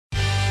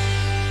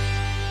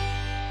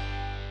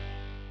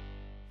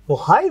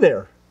Well, hi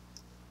there.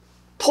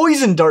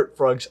 Poison dart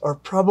frogs are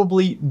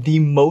probably the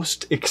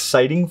most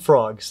exciting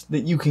frogs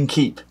that you can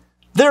keep.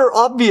 There are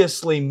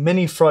obviously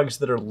many frogs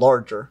that are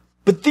larger,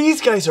 but these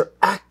guys are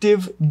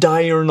active,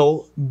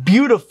 diurnal,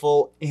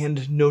 beautiful,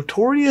 and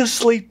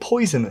notoriously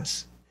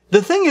poisonous.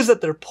 The thing is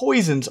that their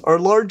poisons are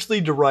largely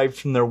derived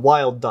from their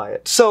wild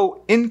diet,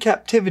 so in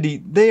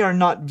captivity they are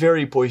not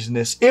very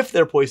poisonous, if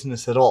they're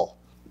poisonous at all.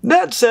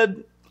 That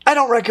said, I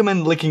don't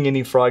recommend licking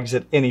any frogs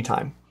at any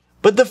time.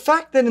 But the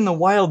fact that in the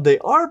wild they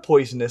are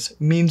poisonous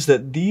means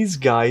that these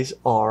guys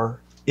are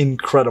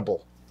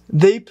incredible.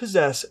 They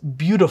possess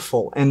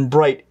beautiful and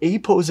bright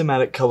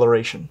aposematic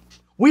coloration.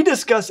 We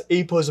discuss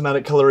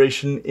aposematic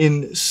coloration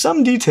in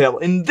some detail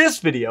in this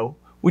video,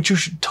 which you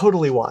should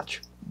totally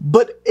watch.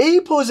 But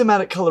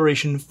aposematic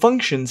coloration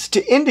functions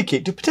to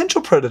indicate to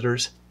potential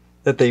predators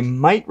that they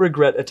might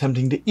regret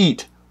attempting to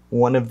eat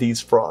one of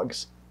these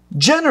frogs.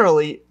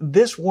 Generally,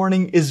 this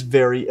warning is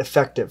very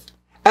effective.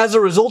 As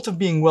a result of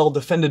being well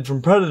defended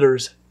from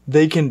predators,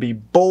 they can be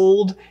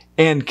bold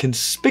and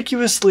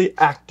conspicuously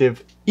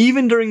active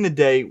even during the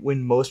day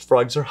when most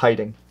frogs are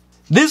hiding.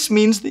 This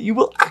means that you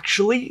will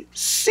actually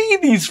see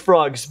these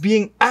frogs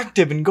being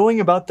active and going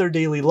about their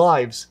daily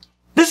lives.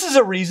 This is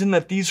a reason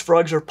that these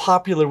frogs are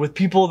popular with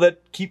people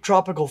that keep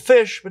tropical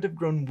fish but have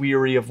grown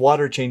weary of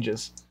water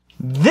changes.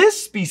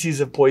 This species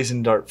of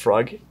poison dart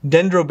frog,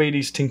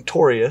 Dendrobates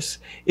tinctorius,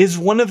 is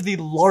one of the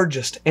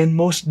largest and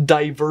most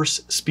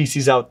diverse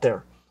species out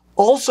there.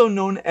 Also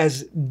known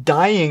as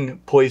dying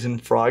poison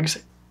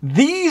frogs,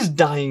 these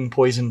dying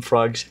poison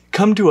frogs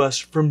come to us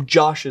from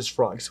Josh's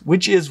frogs,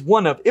 which is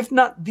one of, if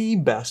not the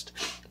best,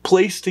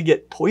 place to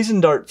get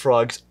poison dart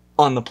frogs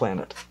on the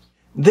planet.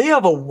 They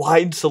have a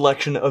wide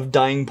selection of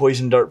dying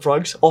poison dart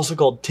frogs, also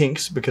called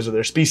tinks because of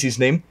their species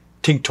name,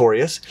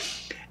 tinctorius,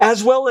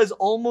 as well as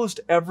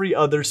almost every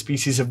other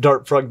species of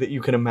dart frog that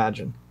you can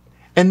imagine.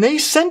 And they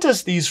sent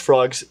us these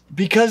frogs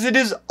because it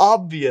is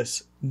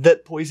obvious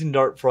that poison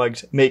dart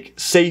frogs make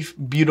safe,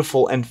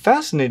 beautiful, and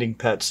fascinating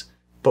pets,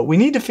 but we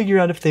need to figure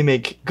out if they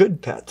make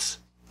good pets.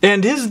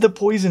 And is the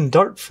poison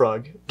dart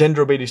frog,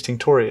 Dendrobates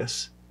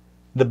tinctorius,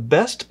 the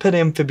best pet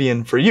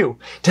amphibian for you?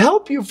 To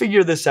help you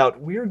figure this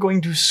out, we are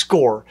going to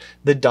score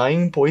the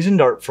dying poison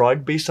dart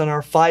frog based on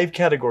our 5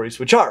 categories,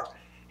 which are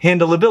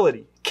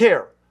handleability,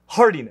 care,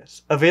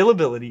 hardiness,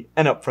 availability,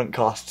 and upfront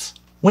costs.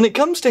 When it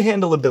comes to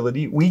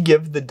handleability, we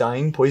give the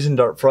dying poison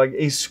dart frog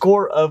a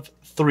score of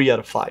 3 out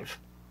of 5.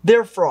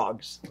 They're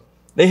frogs.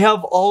 They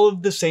have all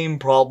of the same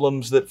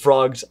problems that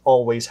frogs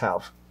always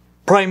have.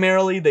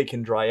 Primarily, they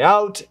can dry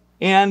out,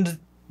 and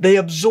they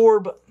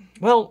absorb,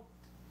 well,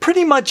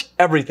 pretty much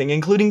everything,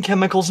 including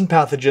chemicals and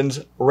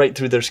pathogens, right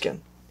through their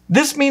skin.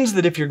 This means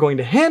that if you're going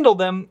to handle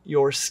them,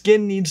 your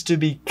skin needs to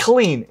be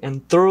clean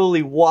and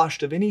thoroughly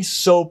washed of any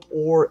soap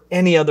or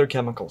any other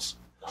chemicals.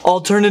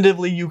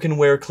 Alternatively, you can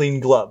wear clean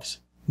gloves.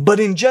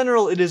 But in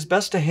general, it is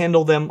best to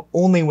handle them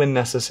only when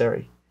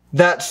necessary.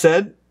 That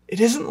said, it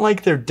isn't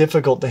like they're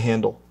difficult to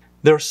handle.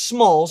 They're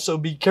small, so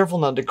be careful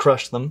not to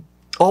crush them.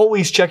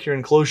 Always check your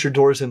enclosure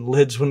doors and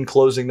lids when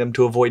closing them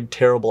to avoid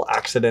terrible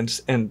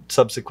accidents and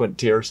subsequent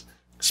tears.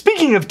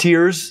 Speaking of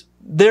tears,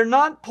 they're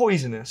not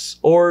poisonous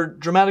or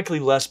dramatically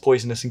less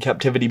poisonous in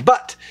captivity,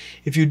 but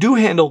if you do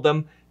handle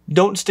them,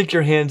 don't stick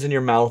your hands in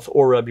your mouth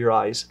or rub your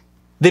eyes.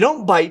 They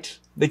don't bite,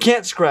 they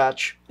can't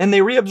scratch, and they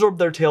reabsorbed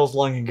their tails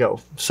long ago,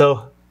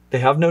 so they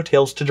have no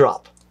tails to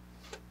drop.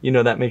 You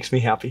know that makes me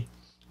happy.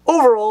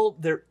 Overall,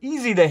 they're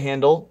easy to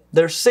handle,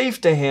 they're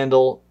safe to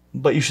handle,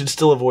 but you should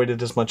still avoid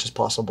it as much as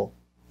possible.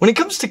 When it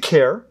comes to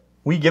care,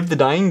 we give the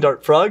dying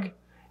dart frog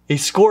a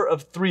score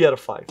of 3 out of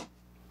 5.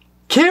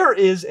 Care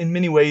is, in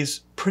many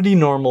ways, pretty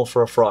normal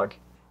for a frog.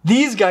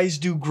 These guys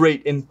do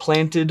great in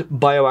planted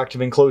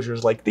bioactive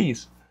enclosures like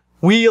these.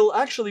 We'll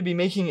actually be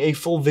making a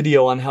full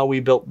video on how we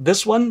built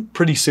this one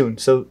pretty soon,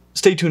 so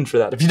stay tuned for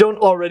that. If you don't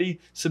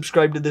already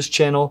subscribe to this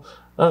channel,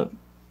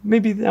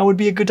 maybe that would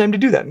be a good time to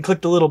do that and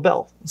click the little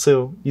bell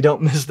so you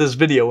don't miss this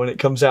video when it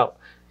comes out.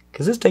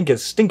 Because this thing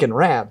is stinking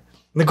rad.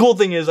 And the cool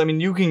thing is,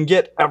 you can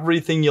get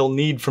everything you'll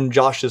need from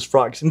Josh's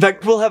frogs. In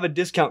fact, we'll have a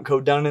discount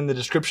code down in the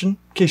description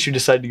in case you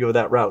decide to go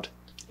that route.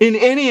 In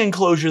any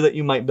enclosure that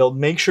you might build,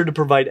 make sure to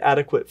provide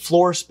adequate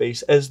floor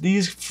space, as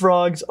these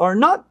frogs are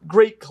not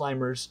great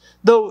climbers,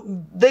 though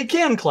they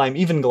can climb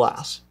even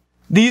glass.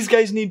 These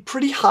guys need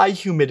pretty high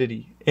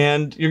humidity,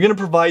 and you're going to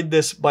provide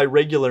this by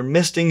regular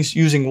mistings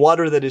using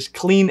water that is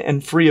clean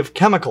and free of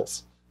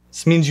chemicals.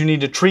 This means you need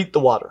to treat the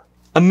water.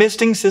 A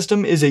misting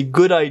system is a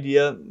good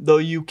idea, though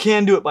you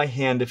can do it by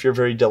hand if you're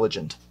very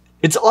diligent.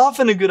 It's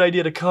often a good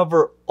idea to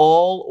cover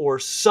all or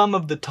some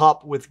of the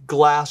top with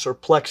glass or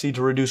plexi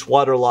to reduce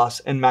water loss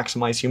and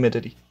maximize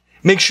humidity.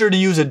 Make sure to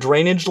use a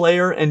drainage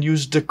layer and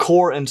use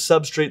decor and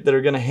substrate that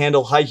are going to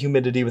handle high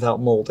humidity without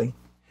molding.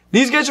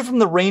 These guys are from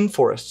the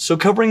rainforest, so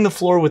covering the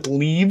floor with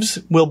leaves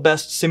will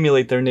best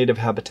simulate their native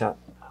habitat.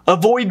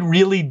 Avoid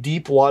really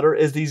deep water,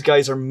 as these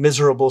guys are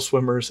miserable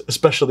swimmers,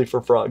 especially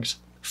for frogs.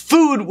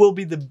 Food will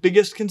be the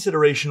biggest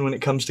consideration when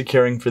it comes to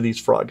caring for these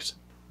frogs.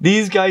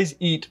 These guys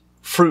eat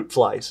fruit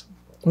flies.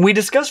 We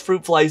discussed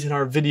fruit flies in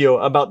our video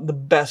about the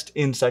best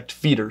insect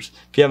feeders.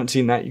 If you haven't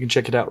seen that, you can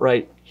check it out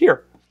right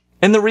here.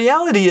 And the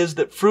reality is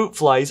that fruit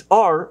flies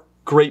are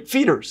great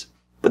feeders.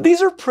 But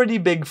these are pretty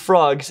big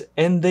frogs,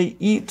 and they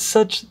eat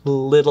such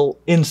little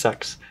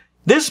insects.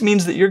 This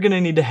means that you're going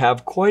to need to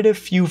have quite a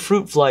few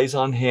fruit flies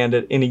on hand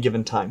at any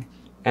given time.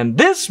 And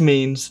this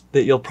means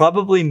that you'll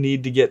probably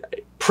need to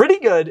get pretty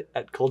good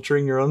at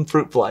culturing your own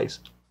fruit flies.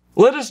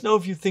 Let us know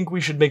if you think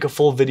we should make a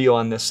full video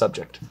on this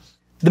subject.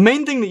 The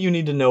main thing that you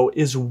need to know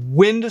is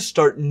when to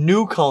start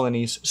new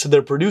colonies so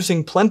they're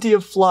producing plenty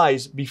of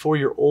flies before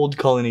your old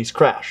colonies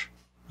crash.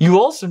 You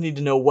also need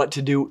to know what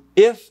to do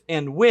if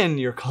and when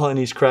your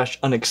colonies crash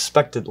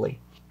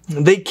unexpectedly.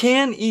 They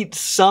can eat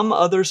some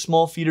other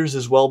small feeders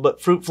as well, but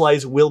fruit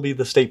flies will be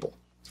the staple.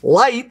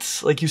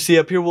 Lights, like you see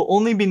up here, will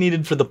only be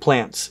needed for the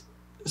plants.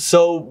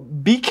 So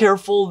be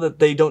careful that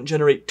they don't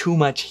generate too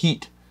much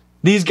heat.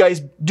 These guys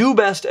do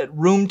best at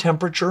room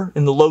temperature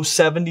in the low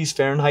 70s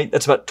Fahrenheit.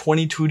 That's about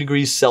 22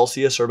 degrees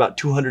Celsius or about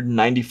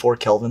 294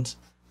 kelvins.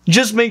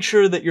 Just make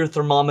sure that your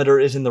thermometer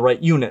is in the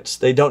right units.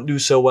 They don't do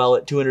so well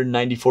at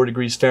 294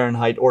 degrees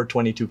Fahrenheit or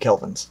 22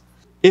 kelvins.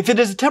 If it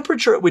is a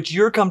temperature at which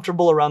you're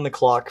comfortable around the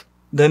clock,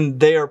 then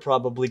they are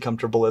probably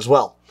comfortable as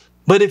well.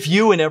 But if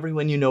you and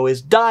everyone you know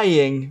is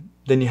dying,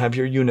 then you have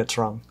your units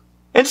wrong.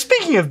 And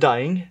speaking of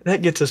dying,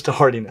 that gets us to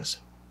hardiness.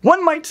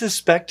 One might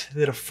suspect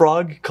that a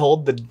frog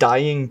called the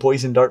dying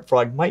poison dart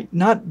frog might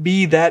not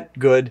be that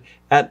good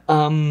at,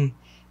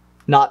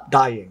 not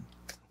dying.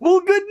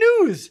 Well, good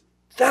news!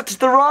 That's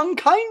the wrong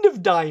kind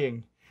of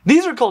dying.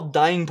 These are called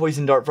dying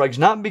poison dart frogs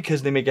not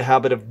because they make a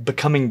habit of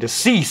becoming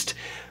deceased,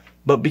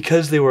 but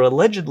because they were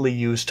allegedly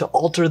used to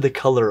alter the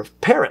color of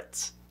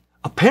parrots.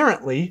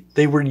 Apparently,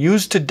 they were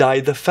used to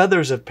dye the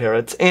feathers of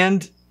parrots,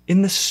 and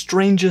in the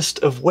strangest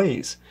of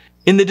ways.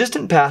 In the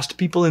distant past,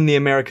 people in the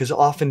Americas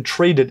often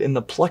traded in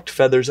the plucked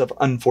feathers of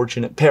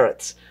unfortunate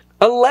parrots.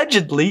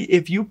 Allegedly,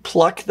 if you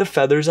pluck the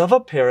feathers of a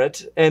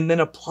parrot and then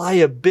apply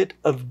a bit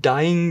of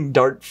dying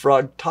dart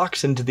frog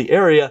toxin to the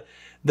area,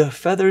 the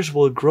feathers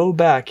will grow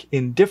back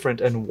in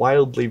different and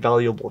wildly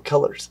valuable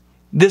colors.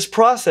 This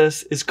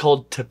process is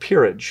called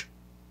tapirage.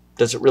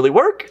 Does it really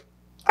work?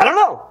 I don't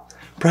know.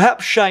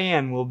 Perhaps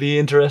Cheyenne will be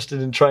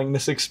interested in trying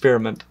this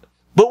experiment.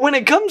 But when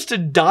it comes to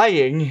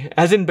dying,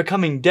 as in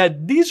becoming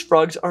dead, these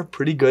frogs are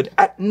pretty good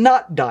at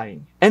not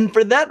dying. And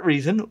for that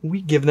reason,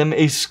 we give them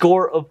a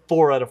score of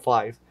 4 out of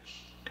 5.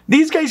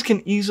 These guys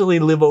can easily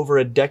live over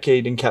a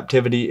decade in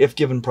captivity if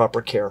given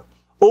proper care.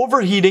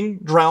 Overheating,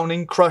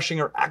 drowning,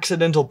 crushing, or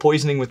accidental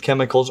poisoning with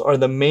chemicals are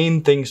the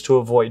main things to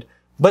avoid.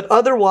 But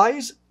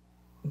otherwise,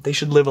 they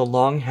should live a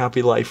long,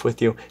 happy life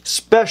with you,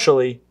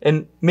 especially,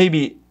 and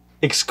maybe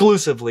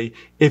exclusively,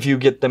 if you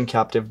get them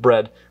captive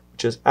bred,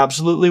 which is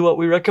absolutely what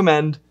we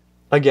recommend.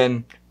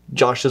 Again,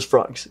 Josh's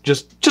Frogs.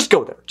 Just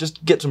go there.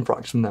 Just get some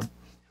frogs from them.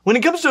 When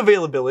it comes to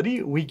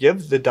availability, we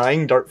give the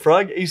dying dart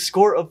frog a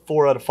score of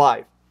 4 out of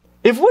 5.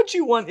 If what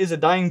you want is a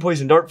dying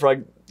poison dart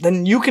frog,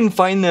 then you can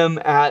find them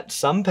at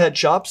some pet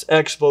shops,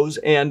 expos,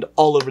 and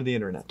all over the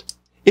internet.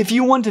 If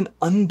you want an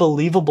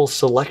unbelievable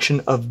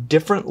selection of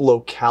different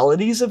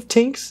localities of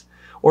tinks,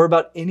 or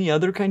about any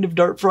other kind of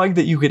dart frog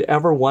that you could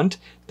ever want,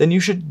 then you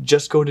should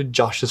just go to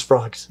Josh's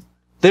Frogs.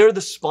 They're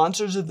the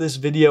sponsors of this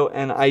video,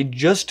 and I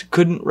just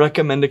couldn't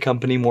recommend a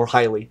company more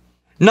highly.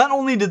 Not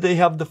only do they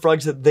have the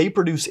frogs that they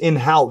produce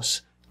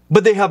in-house,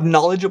 but they have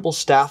knowledgeable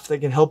staff that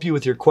can help you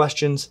with your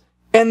questions,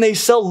 and they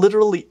sell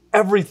literally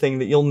everything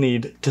that you'll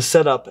need to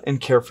set up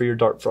and care for your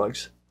dart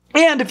frogs.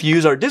 And if you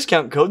use our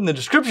discount code in the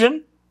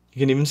description, you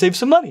can even save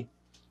some money.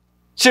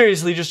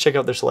 Seriously, just check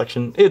out their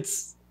selection.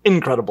 It's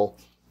incredible.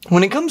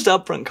 When it comes to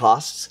upfront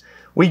costs,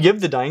 we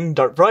give the dying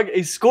dart frog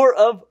a score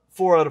of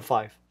 4 out of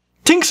 5.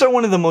 Tinks are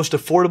one of the most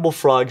affordable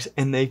frogs,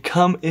 and they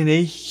come in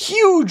a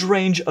huge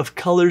range of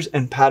colors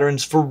and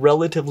patterns for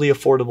relatively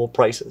affordable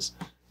prices.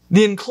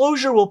 The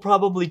enclosure will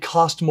probably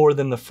cost more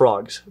than the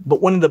frogs,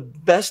 but one of the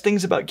best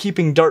things about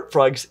keeping dart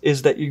frogs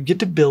is that you get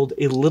to build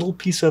a little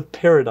piece of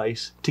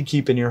paradise to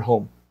keep in your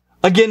home.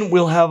 Again,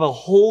 we'll have a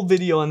whole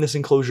video on this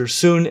enclosure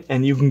soon,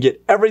 and you can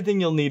get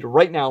everything you'll need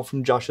right now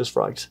from Josh's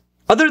Frogs.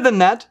 Other than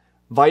that,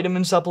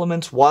 vitamin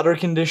supplements, water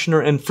conditioner,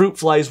 and fruit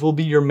flies will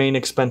be your main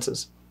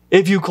expenses.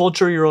 If you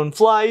culture your own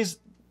flies,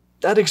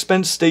 that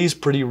expense stays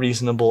pretty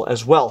reasonable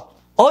as well.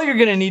 All you're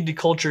going to need to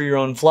culture your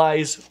own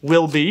flies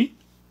will be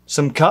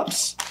some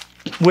cups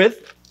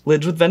with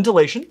lids with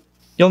ventilation.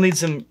 You'll need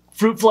some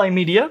fruit fly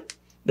media.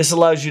 This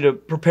allows you to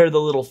prepare the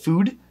little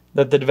food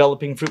that the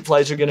developing fruit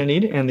flies are going to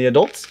need, and the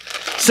adults.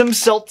 Some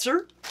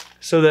seltzer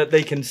so that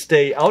they can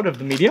stay out of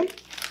the medium.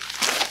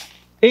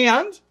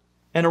 And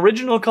an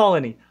original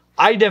colony.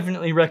 I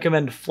definitely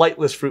recommend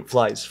flightless fruit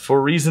flies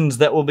for reasons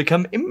that will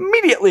become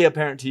immediately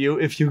apparent to you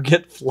if you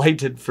get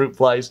flighted fruit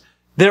flies.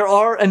 There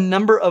are a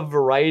number of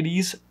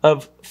varieties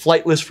of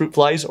flightless fruit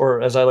flies,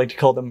 or as I like to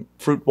call them,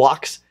 fruit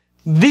walks.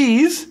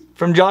 These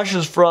from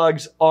Josh's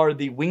Frogs are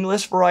the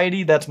wingless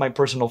variety. That's my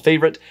personal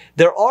favorite.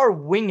 There are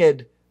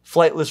winged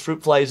flightless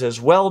fruit flies as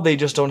well. They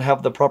just don't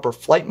have the proper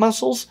flight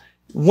muscles.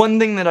 One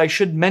thing that I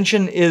should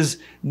mention is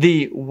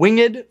the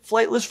winged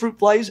flightless fruit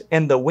flies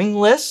and the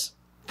wingless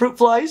fruit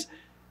flies.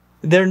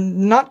 They're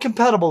not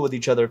compatible with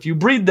each other. If you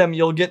breed them,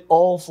 you'll get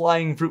all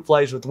flying fruit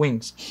flies with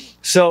wings.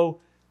 So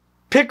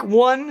pick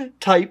one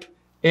type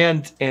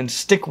and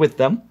stick with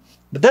them.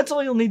 But that's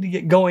all you'll need to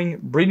get going.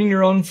 Breeding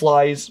your own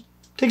flies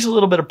takes a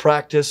little bit of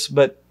practice,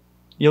 but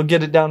you'll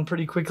get it down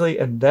pretty quickly,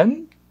 and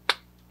then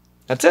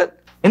that's it.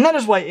 And that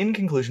is why, in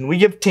conclusion, we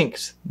give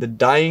Tinks, the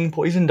dying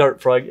poison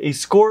dart frog, a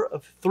score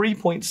of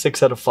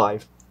 3.6 out of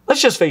 5.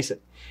 Let's just face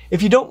it,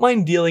 if you don't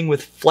mind dealing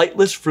with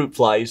flightless fruit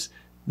flies,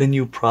 then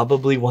you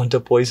probably want a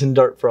poison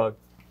dart frog.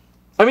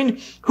 I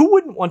mean, who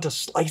wouldn't want a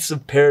slice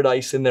of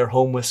paradise in their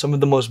home with some of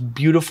the most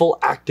beautiful,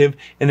 active,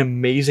 and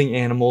amazing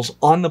animals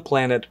on the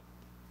planet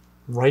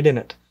right in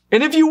it?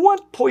 And if you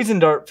want poison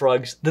dart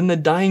frogs, then the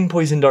dying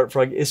poison dart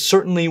frog is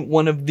certainly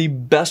one of the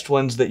best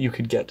ones that you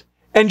could get.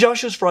 And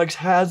Josh's Frogs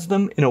has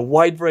them in a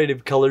wide variety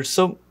of colors,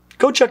 so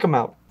go check them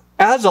out.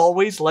 As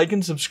always, like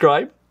and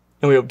subscribe,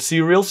 and we hope to see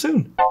you real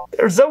soon.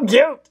 They're so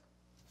cute!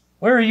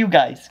 Where are you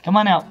guys? Come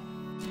on out.